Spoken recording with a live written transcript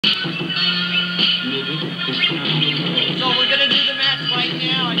So we're gonna do the match right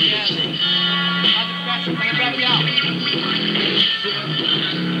now, I guess. I'm gonna grab you out.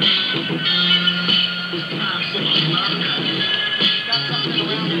 Got something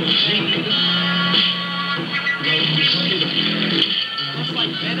around the looks like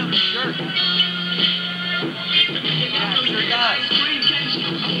Venom's shirt. Yeah, it sure does.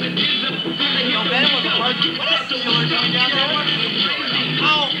 Yo, Venom was a hard. What is Sizzler doing down there?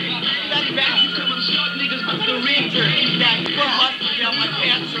 Oh, that bastard. The ranger, that put mustard down my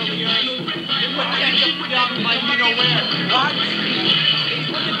pants earlier. They put ketchup down my you-know-where. What?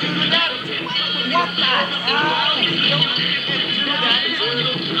 What the dude with that? What the hell? You can't do that.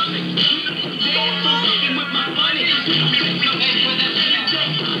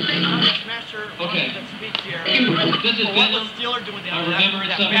 Okay. This is Venom. I remember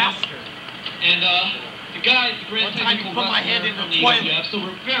it's bastard. And the guy, the great technical wrestler from the EWF, so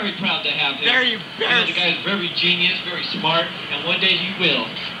we're very proud to have him. Very embarrassing. The guy is very genius, very smart, and one day he will,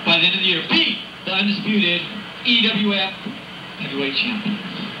 by the end of the year, be the undisputed EWF heavyweight champion.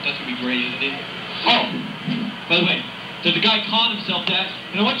 That's gonna be great, isn't it? Oh, by the way, so the guy called himself that,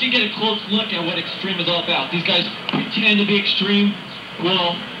 and I want you to get a close look at what Extreme is all about. These guys pretend to be extreme.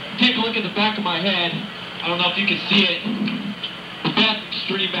 Well, take a look at the back of my head. I don't know if you can see it. That's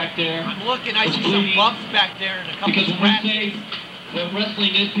extreme back there. I'm looking, I see some bumps back there and a couple because of when we say what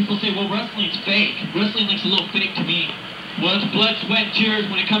wrestling is, people say, well, wrestling's fake. Wrestling looks a little fake to me. Well, it's blood, sweat, and tears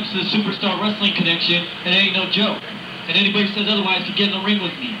when it comes to the Superstar Wrestling Connection, and it ain't no joke. And anybody who says otherwise can get in the ring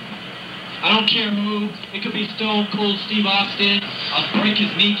with me. I don't care who. It could be Stone Cold Steve Austin. I'll break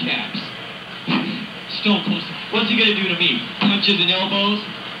his kneecaps. Stone Cold. What's he gonna do to me? Punches and elbows?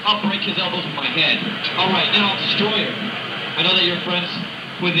 I'll break his elbows with my head. All right, now Destroyer. I know that you're friends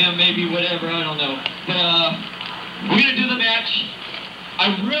with him, maybe whatever. I don't know. But we're gonna do the match.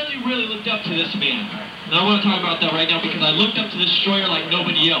 I really looked up to this man. And I want to talk about that right now because I looked up to the Destroyer like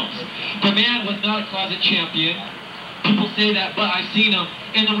nobody else. The man was not a closet champion. People say that, but I've seen him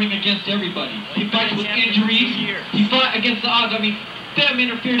in the ring against everybody. He fights with injuries. He fought against the odds. I mean, them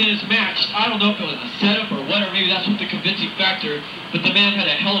interfered in his match. I don't know if it was a setup or whatever. Maybe that's what the convincing factor. But the man had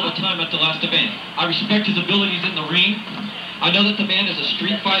a hell of a time at the last event. I respect his abilities in the ring. I know that the man is a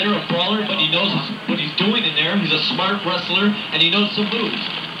street fighter, a brawler, but he knows what he's doing in there. He's a smart wrestler, and he knows some moves.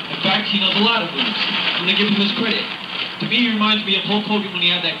 In fact, he knows a lot of moves. I'm going to give him his credit. To me, he reminds me of Hulk Hogan when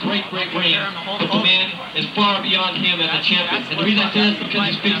he had that great reign. But the man is far beyond him as a champion. And the reason I say that is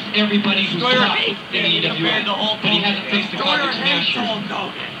because he's faced everybody who's tough in the EWF, but he hasn't faced the Closet Smasher.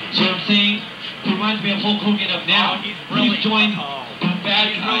 So what I'm saying, he reminds me of Hulk Hogan of now. He's joined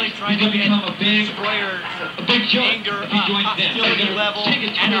bad guys. He's going to become a big joke if he joins them. They're going to take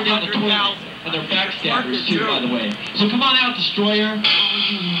a tour down the toilet. And they're backstabbers too, by the way. So come on out, Destroyer.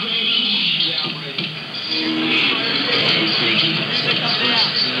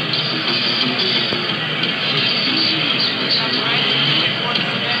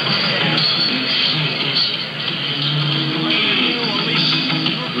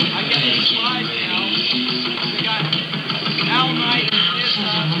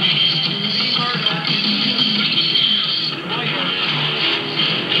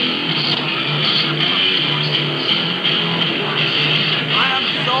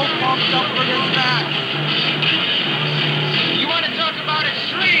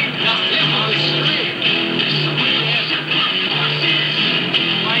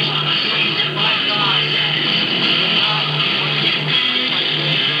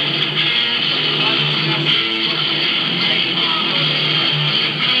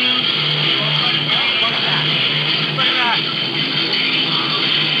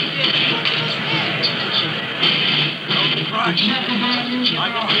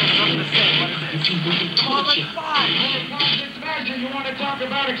 You want to talk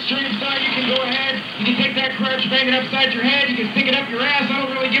about extreme style, you can go ahead. You can take that crutch, bang it upside your head. You can stick it up your ass. I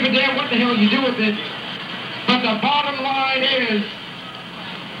don't really give a damn what the hell you do with it. But the bottom line is,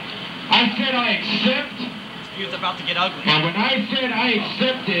 I said I accept. It's about to get ugly. And when I said I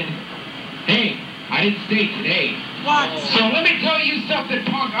accepted, hey, I didn't say today. What? So let me tell you something,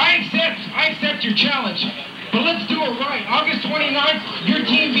 punk. I accept your challenge. But let's do it right. August 29th, your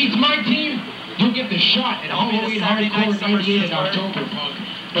team beats my team. You'll get the shot at Halloween Hardcore 98 in October, punk.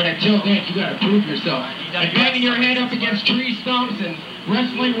 But until then, you gotta prove yourself. And banging your head up against tree stumps and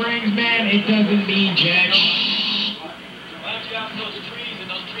wrestling rings, man, it doesn't mean jack. Why don't you have those trees and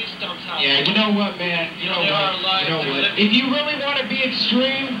those tree stumps out? Yeah, you know what, man? You know what? If you really want to be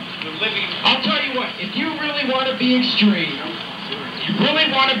extreme, I'll tell you what. If you really want to be extreme,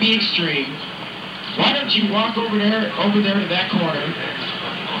 why don't you walk over there to that corner?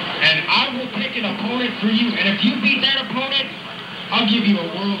 And I will pick an opponent for you. And if you beat that opponent, I'll give you a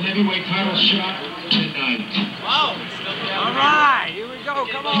World Heavyweight title shot tonight. Wow. All right, here we go.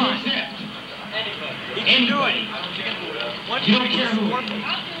 Come You on. accept? He can do it. What You don't care who.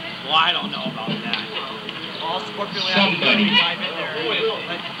 Well, I don't know about that. All Scorpion would have to Somebody. dive in there and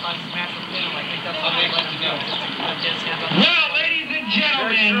let smash him in him. I think that's what they like to do. Well, ladies and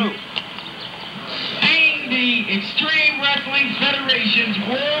gentlemen, being the Extreme Wrestling Federation's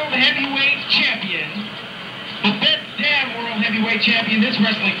World Heavyweight Champion, the best damn World Heavyweight Champion this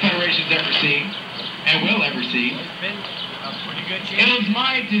Wrestling Federation's ever seen, and will ever see, It's been a pretty good it chance. is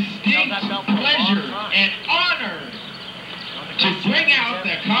my distinct pleasure and honor to bring out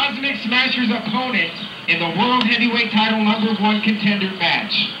the Cosmic Smashers opponent in the World Heavyweight title #1 contender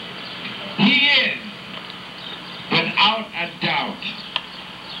match. He is, without a doubt,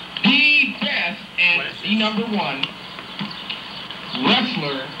 the best and the #1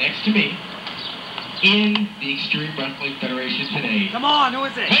 wrestler next to me in the Extreme Wrestling Federation today. Come on, who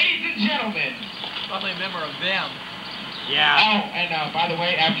is it? Ladies and gentlemen. Probably a member of them. Yeah. Oh, and by the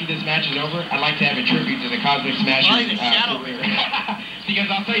way, after this match is over, I'd like to have a tribute to the Cosmic Smashers. Probably the shadow. career. Because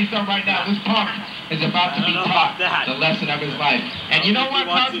I'll tell you something right now, this punk is about to be taught the lesson of his life. And you know what,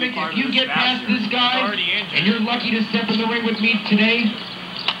 Cosmic? If you get past this guy, and you're lucky to step in the ring with me today,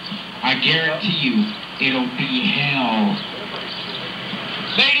 I guarantee you, it'll be hell.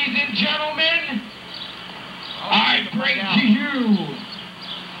 Ladies and gentlemen, I bring to you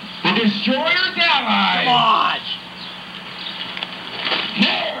the Destroyer's ally. Come on.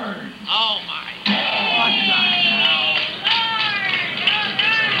 Lord. Oh my What the hell?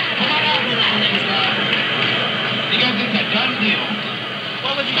 Because it's a done deal.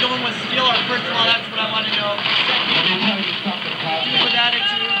 What was he doing with Steeler? First of all, that's what I want to know. Let me tell you something, Cosmic. With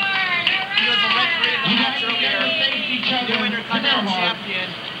attitude. He was a referee in the You match guys earlier. never faced each other. New Intercontinental Champion.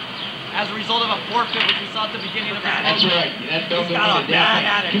 As a result of a forfeit, which we saw at the beginning of the That's right. That's He's got a bad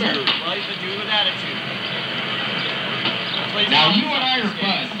attitude. Well, he's a dude with attitude. That's what he's Now, called you and I are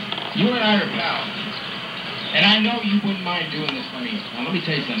buds. You and I are pals. And I know you wouldn't mind doing this for me. Now, let me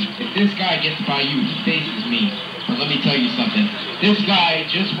tell you something. If this guy gets by you, he faces me. But let me tell you something. This guy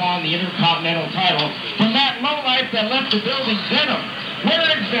just won the Intercontinental title from that lowlife that left the building, Venom. Where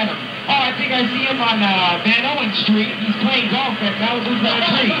is Venom? Oh, I think I see him on Van Owen Street. He's playing golf at Malibu Grand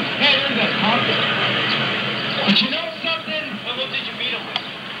Prix. Hey, there's a concert. But you know something? Who did you meet him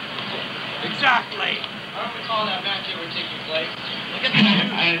with? Exactly. I don't recall that match ever taking place. Look at the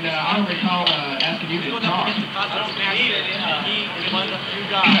dude. And I don't recall asking you He's to going up talk. against the Cosmic Smasher, and he is one of the few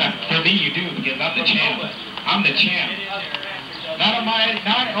guys. For me, you do, because I'm the champ. I'm the champ. Not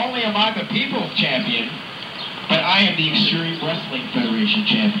only am I the people's champion, but I am the Extreme Wrestling Federation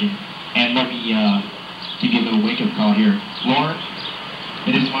champion. And let me give you a little wake-up call here. Lauren,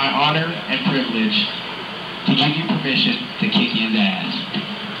 it is my honor and privilege to give you permission to kick his ass.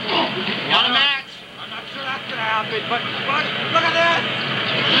 Got a match. I'm not sure that's gonna happen, but look at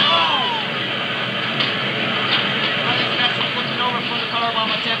this! Cosmic Smasher flipping over from the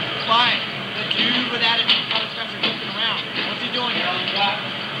powerbomb attempt. Fine. The dude with attitude, Cosmic Smasher looking around. What's he doing here?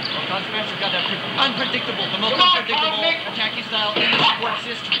 Well, Cosmic Smasher's got that unpredictable, the most unpredictable attacking style in the sport's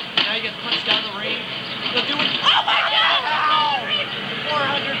history. Now he gets punched down the ring. The dude, oh my God!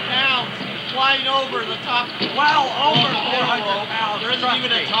 400 pounds flying over the top. Well, over the 400 rope. pounds. There isn't trust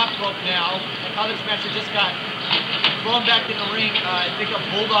even a me. top rope now. Cosmic Smasher just got thrown back in the ring. I think a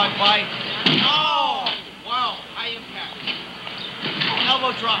bulldog bite. Oh! Wow, high impact.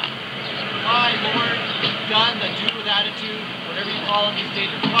 Elbow drop. By Lord, done, the dude with attitude, whatever you call him, he's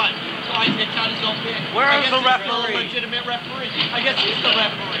dangerous. But, oh, he's gonna count his own pin. Where's I guess the he's referee? still a legitimate referee. I guess he's the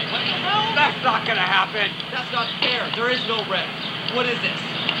referee. What the hell? That's not gonna happen. That's not fair. There is no ref. What is this?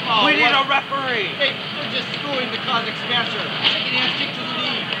 Oh, We need what? a referee. They're just screwing the Cosmic Smasher. Shaking hands, kick to the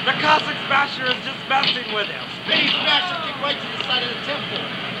knee. The Cosmic Smasher is just messing with him. Spinning Smasher kick right to the side of the temple.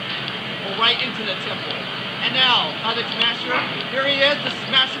 Or right into the temple. And now, Cosmic Smasher, here he is, the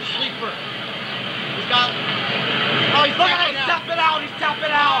Smasher Sleeper. He's got... Oh, he's Look tapping at him, out. tapping out, he's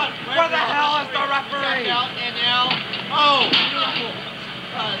tapping out. Where the hell is the Tapped referee? out, and now... Oh, beautiful.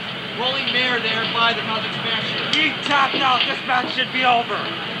 Rolling mare there by the Cosmic Smasher. He tapped out, this match should be over.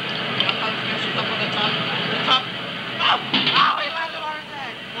 Now Cosmic Smasher's up on the top. The top... Oh, he landed on his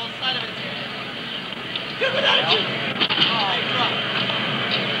head. Well, side of his head. Good with attitude. Oh, drop.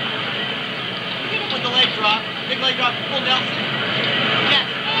 Hit him with the leg drop. Big leg drop. Full Nelson. Yes.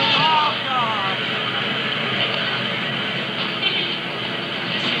 Oh, God.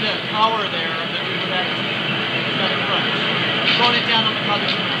 You see the power there of the dude with attitude. He's got a crutch. Throwing it down on the Cosmic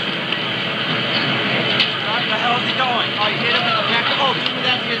Smasher. Where the hell is he going? Oh, he hit him in the back. Oh, dude with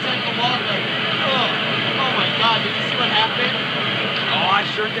attitude his ankle longer. Oh my God, did you see what happened? Oh, I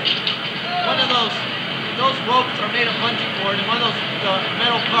sure did. One of those ropes are made of bungee cord, and one of those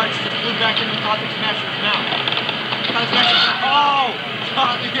metal parts just flew back into Cosmic Smasher's mouth. Cosmic Smasher, Oh!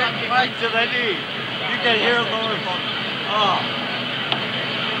 You get right to the knee. You can hear those. Oh.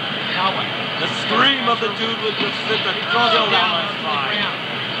 Now what? The scream of the dude with the kill that was fine.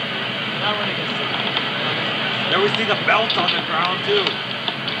 Now we're gonna see. There we see the belt on the ground too.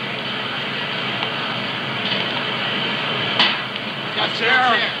 Got chair.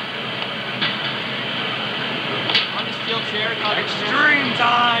 On the steel chair. Extreme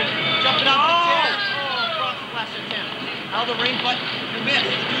time. Jumping off the chair. Oh, cross flash attempt. Out of the ring, but you missed.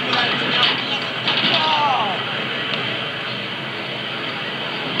 The dude with that is now. Oh!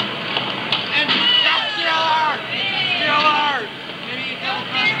 And that's Sizzler. Sizzler! Maybe you double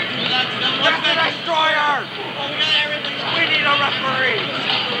cross the dude with that. That's the destroyer! Oh, we got everything. We need a referee!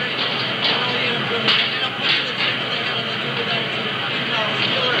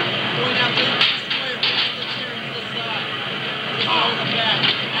 Going after the destroyer, pushing the chair into the side. Destroyer the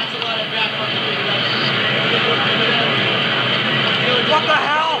back. That's a lot of back on the dude. What the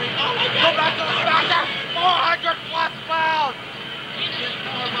hell? Oh my God! Go back to the smasher! 400 plus pounds!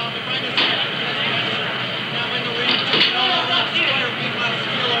 Now in the ring, jumping all around Destroyer, meanwhile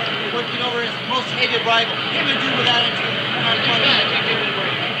Sizzler working over his most hated rival. Him and dude with attitude. You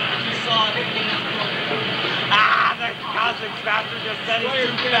saw it. Ah, the Cosmic Smasher just said he's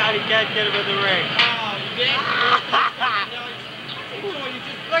too fat, he can't get him in the ring. Oh, you did?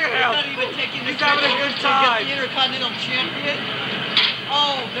 Look at him. Not even taking He's having a good time. The Intercontinental Champion.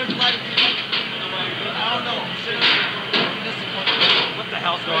 Oh, there's a lot of people. I don't know. What the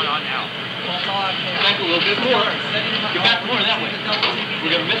hell's going on now? Back a little bit more. Get back more that way.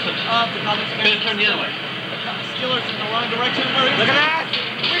 We're going to miss him. Better turn the other way. Steelers in the wrong direction. Look at that!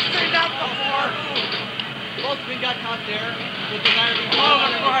 We've seen that before! Both men got caught there with the iron being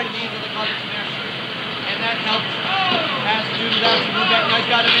right. the knees of the Cosmic Smasher. And that helped as dude without to move back. Now he's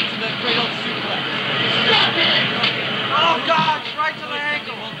got him into the cradle suplex. Oh God, right to the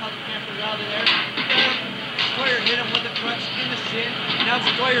ankle. Cosmic Smasher's out of there. Destroyer hit him with a crutch in the shin. Now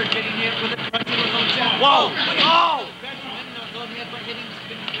Destroyer getting hit with a crutch in his own chest. Whoa! Oh! Hitting the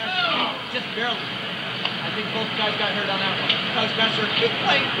spinning smasher just barely. I think both guys got hurt on that one. Cosmic Smasher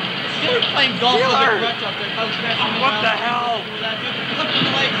Steelers playing golf with the crutch up there. Cosmic Smasher. What the hell? Look at the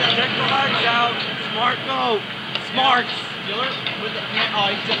legs out. Take the legs out. Smart move. Smart. Steeler with the hand.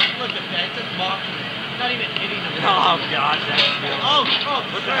 Oh, he's just, look at that. He's just mocking him. Not even hitting him. Oh God, that's good. Oh,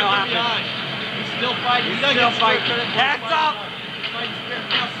 what the hell happened? He's still fighting. He's still fighting. Hands up. He's fighting spirit.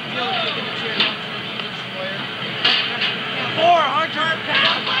 Now Steeler taking the chair down to the knees of Destroyer. 400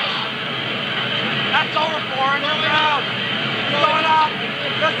 pounds. That's over 400 pounds. He's going up.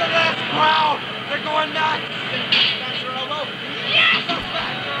 Listen to this crowd. They're going nuts. Smasher elbow. Yes!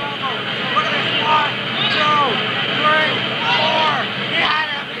 Smasher elbow. Look at this. 1, 2, 3, 4. He had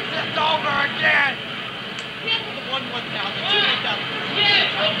him. It's over again. The 1,000, 2,000.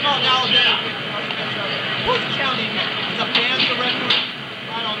 Oh, now then. Who's counting it? Is a fan the referee?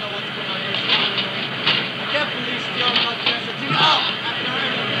 I don't know what's going on here. I can't believe Steeler and Cosmic Smasher team. Oh!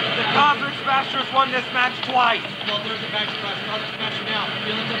 The Cosmic Smashers won this match twice. Well, there's a back splash. Cosmic Smasher now.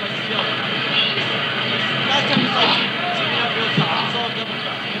 Feeling up by Steeler. Last time we saw teaming up real tough. It's all double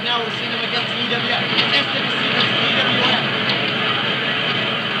cross. But now we're seeing them against the EWF. SWC versus the EWF.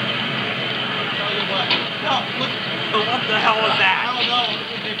 Tell you what. No, look. What the hell was that? I don't know.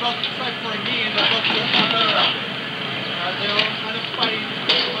 They both tried for a knee and they both took another. They're all kind of fighting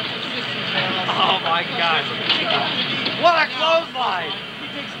a bunch of sissies there. Oh my God. What a clothesline! He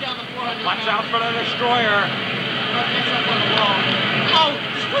takes down the 400. Watch out for the Destroyer. Oh,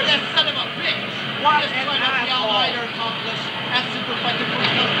 destroy that son of a bitch! What Just an trying to asshole. outrider accomplish as Super Fight the first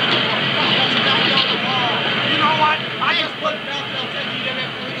Cosmic knocked down the wall. You know what? I just put Bell outside the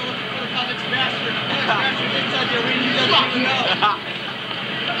EWF arena looking for the Cosmic Smasher. Smasher's inside the arena, he doesn't even know.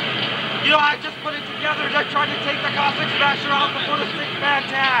 You know, I just put it together. They're trying to take the Cosmic Smasher out before the 6-man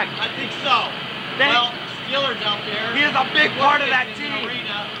tag. I think so. Well, Steeler's out there. He is a big part of that team.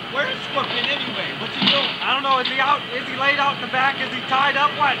 Arena. Where's Scorpion anyway? What's he doing? I don't know. Is he out? Is he laid out in the back? Is he tied up?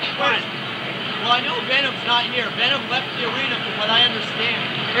 What? Well, I know Venom's not here. Venom left the arena from what I understand.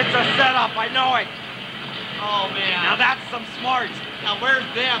 It's a setup. I know it. Oh, man. Now that's some smarts. Now where's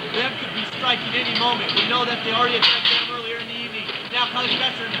them? Them could be striking any moment. We know that they already attacked them earlier in the evening. Now Cosmic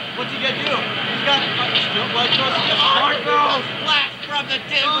Smasher, what's he gonna do? He's got still blood cross. Smart goes. Splash from the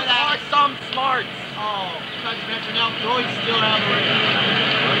dude Those with that. are some smarts. Oh, Cosmic Smasher now throwing Steeler out of the ring.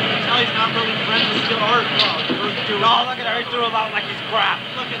 I tell he's not really friends with Sizzler or doing. No, look at him. He threw him out like he's crap.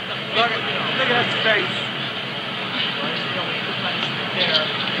 Look at the Look at his face.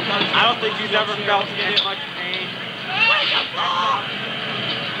 I don't think he's ever felt this much pain. Wake up, Bob!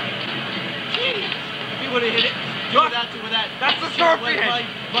 Jeez! If he would have hit it, with that. That's the Scorpion! Probably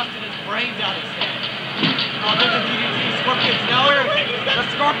busted his brains out his head. Oh, there's a DDT. Scorpion's now. The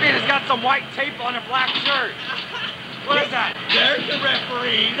Scorpion has got some white tape on a black shirt. What is that? There's the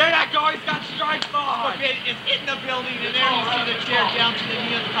referee. There that guy, he's got stripes on. Scorpion is in the building, and there you see the chair down to the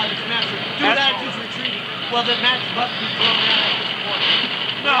knee of the Cosmic Smasher. Dude, that is retreating. Well, the match must be thrown out at this point.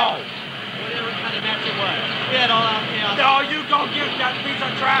 No. Whatever kind of match it was. We had all out chaos. No, you go get that piece of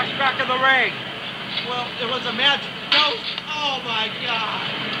trash back in the ring. Well, it was a match. No. Oh my God.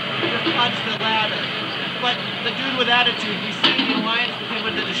 Just punched the ladder. But the dude with attitude, we've seen the alliance with him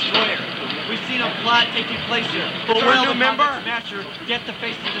with the Destroyer. We've seen a plot taking place here. But will the Cosmic Smasher get to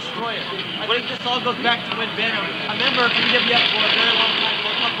face the Destroyer? I think this all goes back to when Venom, a member of EWF for a very long time,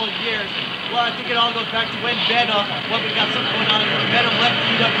 for a couple of years. Well, I think it all goes back to when Venom, we got something going on here. Venom left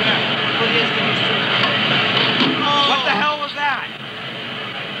EWF for the instant history. Oh. What the hell was that?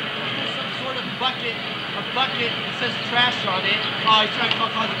 There's some sort of bucket. A bucket that says trash on it. Oh, he's trying to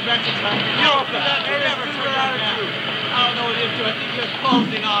call Cosmic Smasher. You never turned that back. I don't know what he was doing. I think he was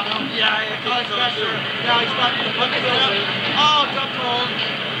closing on him. Yeah, Cosmic Smasher. Now he's stopping the bucket. Oh, dumped hold.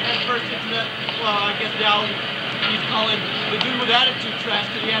 And first into the, well, I guess now he's calling the dude with attitude trash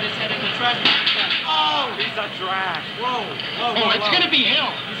because he had his head in the trash. Oh! He's a trash. Whoa. Oh, it's going to be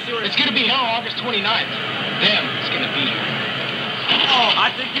hell. It's going to be hell August 29th. Them, it's going to be. Oh,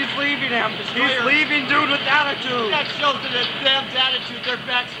 I think he's leaving him. He's leaving dude with attitude. That shows that it's Them's attitude. They're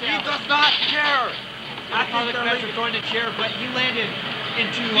backstab. He does not care. I think they're leaving. Throwing the chair, but he landed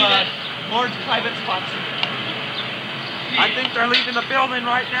into Lord's private spots. I think they're leaving the building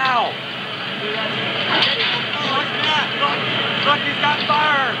right now. Oh, what's that? Look, he's got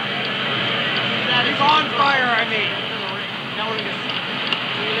fire. He's on fire, I mean. Now we're going to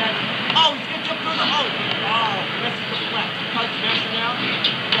see that. Oh, he's going to jump through the hole. Oh, this is the flat. Cosmic Smasher now.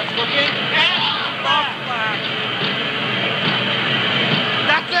 Let's look in. And flat.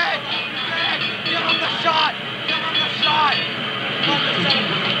 That's it. Give him the shot. Give him the shot.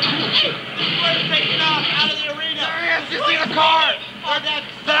 We're taking off out of the arena. There he is. You see the car. Oh,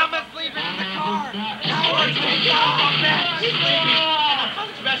 that's Them is leaving in the car. Howard's leaving. Oh, man. He's leaving. And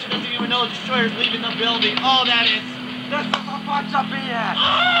Cosmic Smasher doesn't even know the Destroyer's leaving the building. Oh, that is. This is a bunch of BS.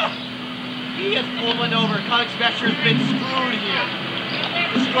 He is pulling over. Cosmic Smasher has been screwed here.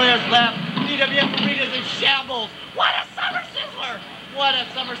 Destroyer's left. EWF Arena's in shambles. What a summer Sizzler! What a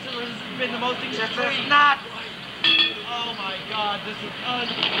summer Sizzler. This has been the most extreme. This is nuts. Oh my God, this is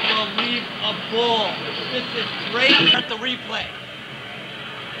unbelievable. This is great. At the replay.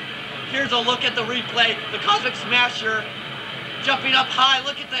 Here's a look at the replay. The Cosmic Smasher jumping up high.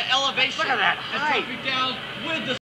 Look at the elevation. Look at that and height. jumping down with the